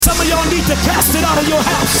Some of y'all need to cast it out of your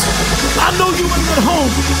house. I know you ain't at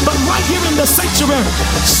home, but right here in the sanctuary,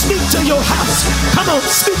 speak to your house. Come on,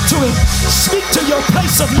 speak to it. Speak to your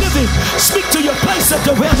place of living. Speak to your place of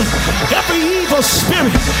dwelling. Every evil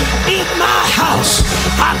spirit in my house,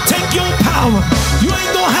 I take your power. You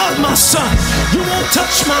ain't gonna have my son. You won't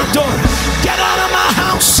touch my daughter. Get out of my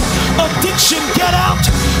house. Addiction, get out.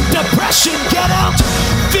 Depression, get out.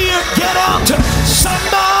 Fear, get out.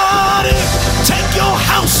 Somebody take your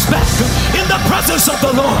house back in the presence of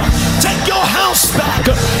the Lord. Take your house back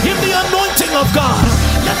in the anointing of God.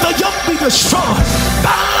 Let the yoke be destroyed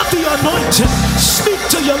by the anointing. Speak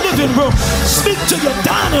to your living room. Speak to your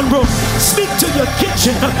dining room. Speak to your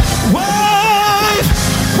kitchen. Wave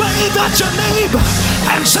at your neighbor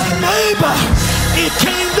and say, neighbor, it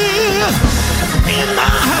can't live in my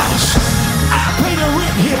house. I pay the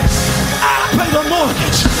rent here. I pay the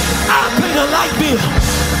mortgage. I pay the light bill.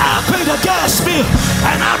 I pay the gas bill.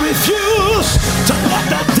 And I refuse to let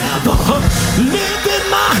the devil live in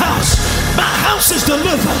my house. My house is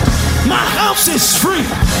delivered. My house is free.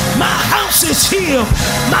 My house is healed.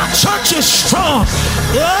 My church is strong.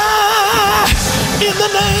 Yeah. In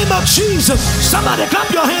the name of Jesus. Somebody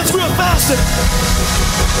clap your hands real fast.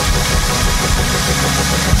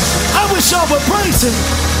 I wish y'all would praise him.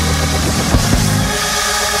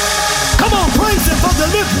 Come on, praise him for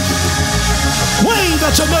deliverance. Wave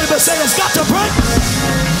at your neighbor, say it's got to break.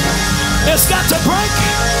 It's got to break.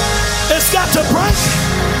 It's got to break.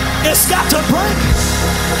 It's got to break.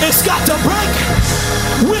 It's got to break.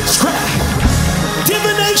 Witchcraft,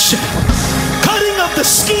 divination, cutting of the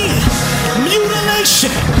skin,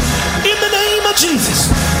 mutilation. In the name of Jesus.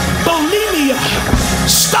 Bulimia,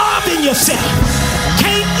 starving yourself,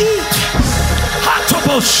 can't eat.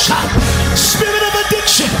 Spirit of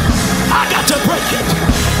addiction, I got to break it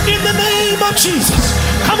in the name of Jesus.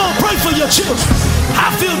 Come on, pray for your children.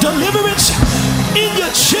 I feel deliverance in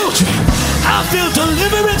your children. I feel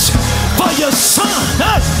deliverance for your son.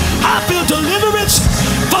 I feel deliverance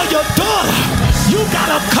for your daughter. You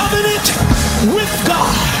got a covenant with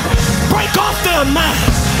God. Break off their mind.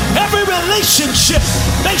 Every relationship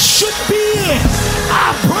they should be in,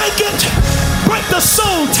 I break it. Break the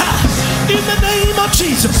soul tie in the name of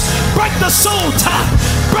Jesus. Break the soul tie.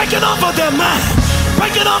 Break it off of their mind.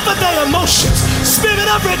 Break it off of their emotions. Spirit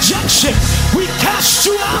of rejection, we cast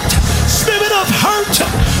you out. Spirit of hurt,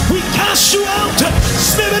 we cast you out.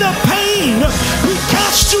 Spirit of pain, we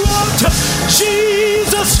cast you out.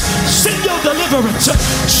 Jesus, send your deliverance.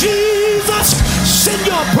 Jesus, send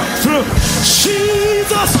your breakthrough.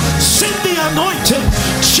 Jesus, send the anointing.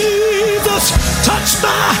 Jesus, touch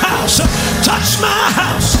my house. Touch my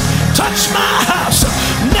house. Touch my house.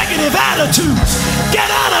 Negative attitudes, get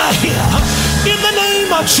out of here. In the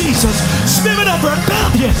name of Jesus. Spirit of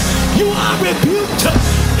rebellion, you are rebuked.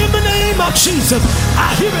 In the name of Jesus.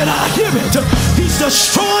 I hear it, I hear it. He's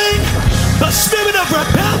destroying the spirit of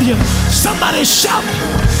rebellion. Somebody shout,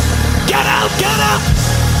 get out, get out.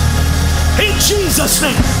 In Jesus'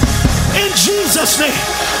 name. In Jesus' name.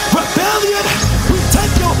 Rebellion, we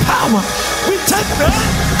take your power. We take that.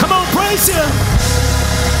 Come on, praise him.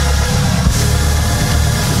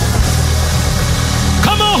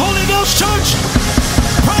 Come on, Holy Ghost Church.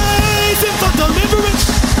 Praise him for deliverance.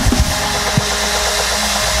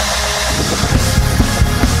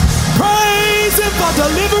 Praise him for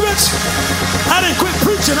deliverance. I didn't quit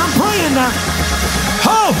preaching. I'm praying now.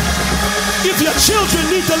 Oh, if your children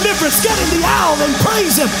need deliverance, get in the aisle and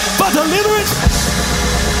praise him for deliverance.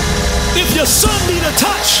 If your son need a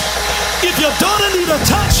touch, if your daughter need a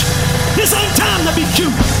touch, this ain't time to be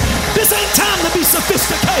cute. This ain't time to be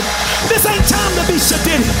sophisticated. This ain't time to be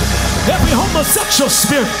sedated. Every homosexual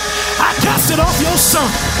spirit, I cast it off your son.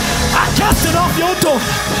 I cast it off your daughter.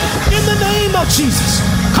 In the name of Jesus,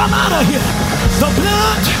 come out of here. The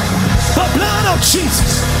blood of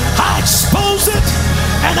Jesus, I expose it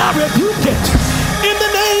and I rebuke it. In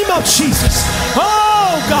the name of Jesus.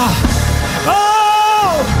 Oh God.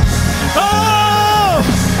 Oh.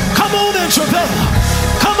 Come on and travail.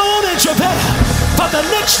 Come on and travail for the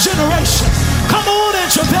next generation. Come on and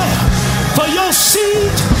travail for your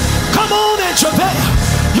seed. Come on and travail.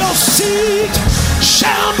 Your seed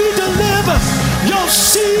shall be delivered. Your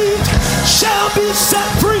seed shall be set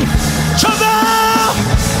free. Travail.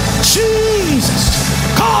 Jesus.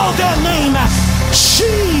 Call their name out.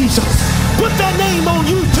 Jesus. Put their name on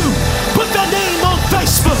YouTube. Put their name on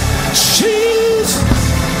Facebook. Jesus.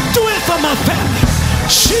 Do it for my family.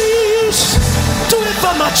 Jesus. Do it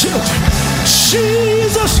for my children.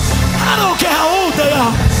 Jesus. I don't care how old they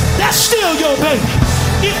are. That's still your baby.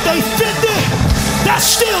 If they 50, that's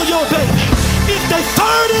still your baby. If they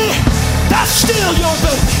 30, that's still your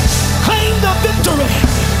baby.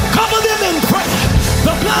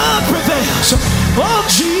 curse. Oh,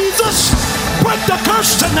 Jesus, break the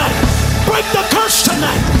curse tonight. Break the curse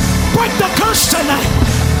tonight. Break the curse tonight.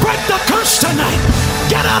 Break the curse tonight.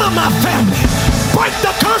 Get out of my family. Break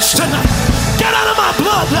the curse tonight. Get out of my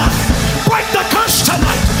bloodline. Break the curse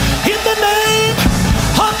tonight. In the name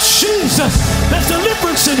of Jesus. There's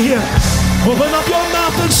deliverance in here. Open up your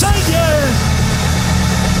mouth and say yes.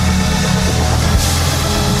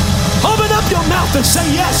 Open up your mouth and say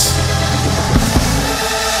yes.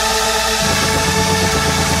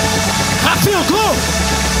 I feel glory.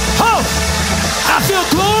 Oh, I feel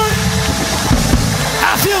glory.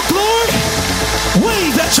 I feel glory.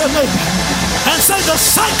 Wave at your neighbor and say the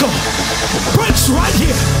cycle breaks right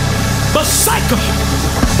here. The cycle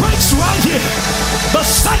breaks right here. The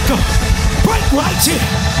cycle break right here.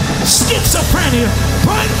 Schizophrenia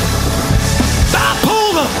break.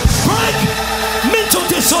 Bipolar break. Mental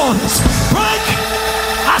disorders break.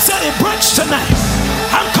 I said it breaks tonight.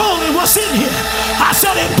 I'm calling what's in here. I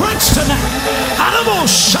said it breaks tonight. I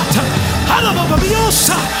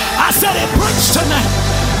said it breaks tonight.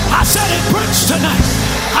 I said it breaks tonight.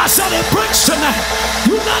 I said it breaks tonight.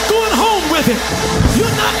 You're not going home with it.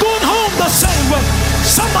 You're not going home the same way.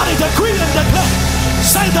 Somebody decree and declare.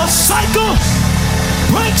 Say the cycle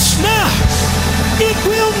breaks now. It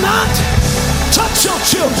will not touch your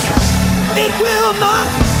children. It will not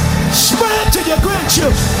spread to your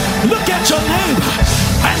grandchildren. Look at your neighbor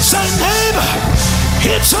and say, neighbor,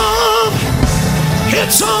 it's over.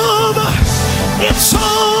 It's over. It's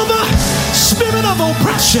over. Spirit of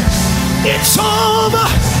oppression. It's over.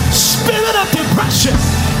 Spirit of depression.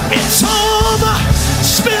 It's over.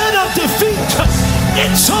 Spirit of defeat.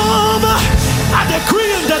 It's over. I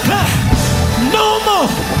decree and declare, no more.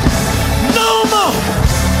 No more.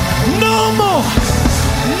 No more.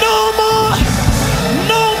 No more.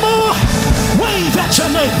 No more. Wave at your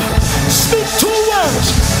neighbor. Speak 2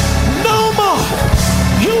 words. No more.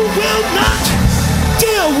 You will not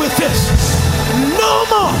deal with this. No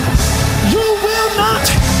more. You will not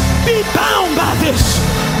be bound by this.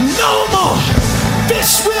 No more.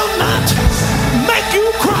 This will not make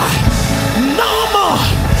you cry. No more.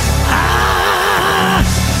 I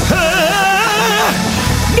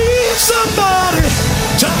need somebody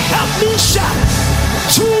to help me shout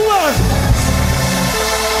 2 words.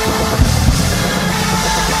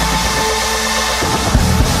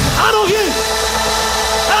 I don't hear.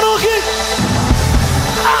 I don't hear.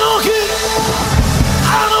 I don't hear.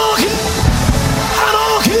 I don't hear. I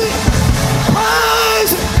don't hear.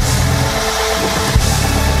 Praise it.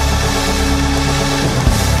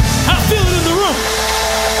 I feel it in the room.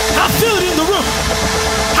 I feel it in the room.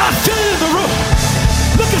 I feel it in the room.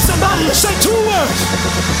 Look at somebody and say 2 words.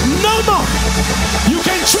 No more. You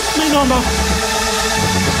can't trick me no more.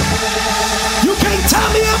 You can't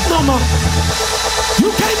tie me up no more.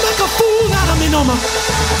 You can't make a fool out of me no more.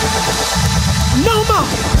 No more.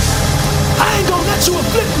 I ain't gonna let you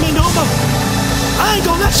afflict me no more. I ain't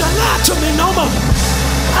gonna let you lie to me no more. I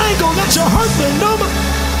ain't gonna let you hurt me no more.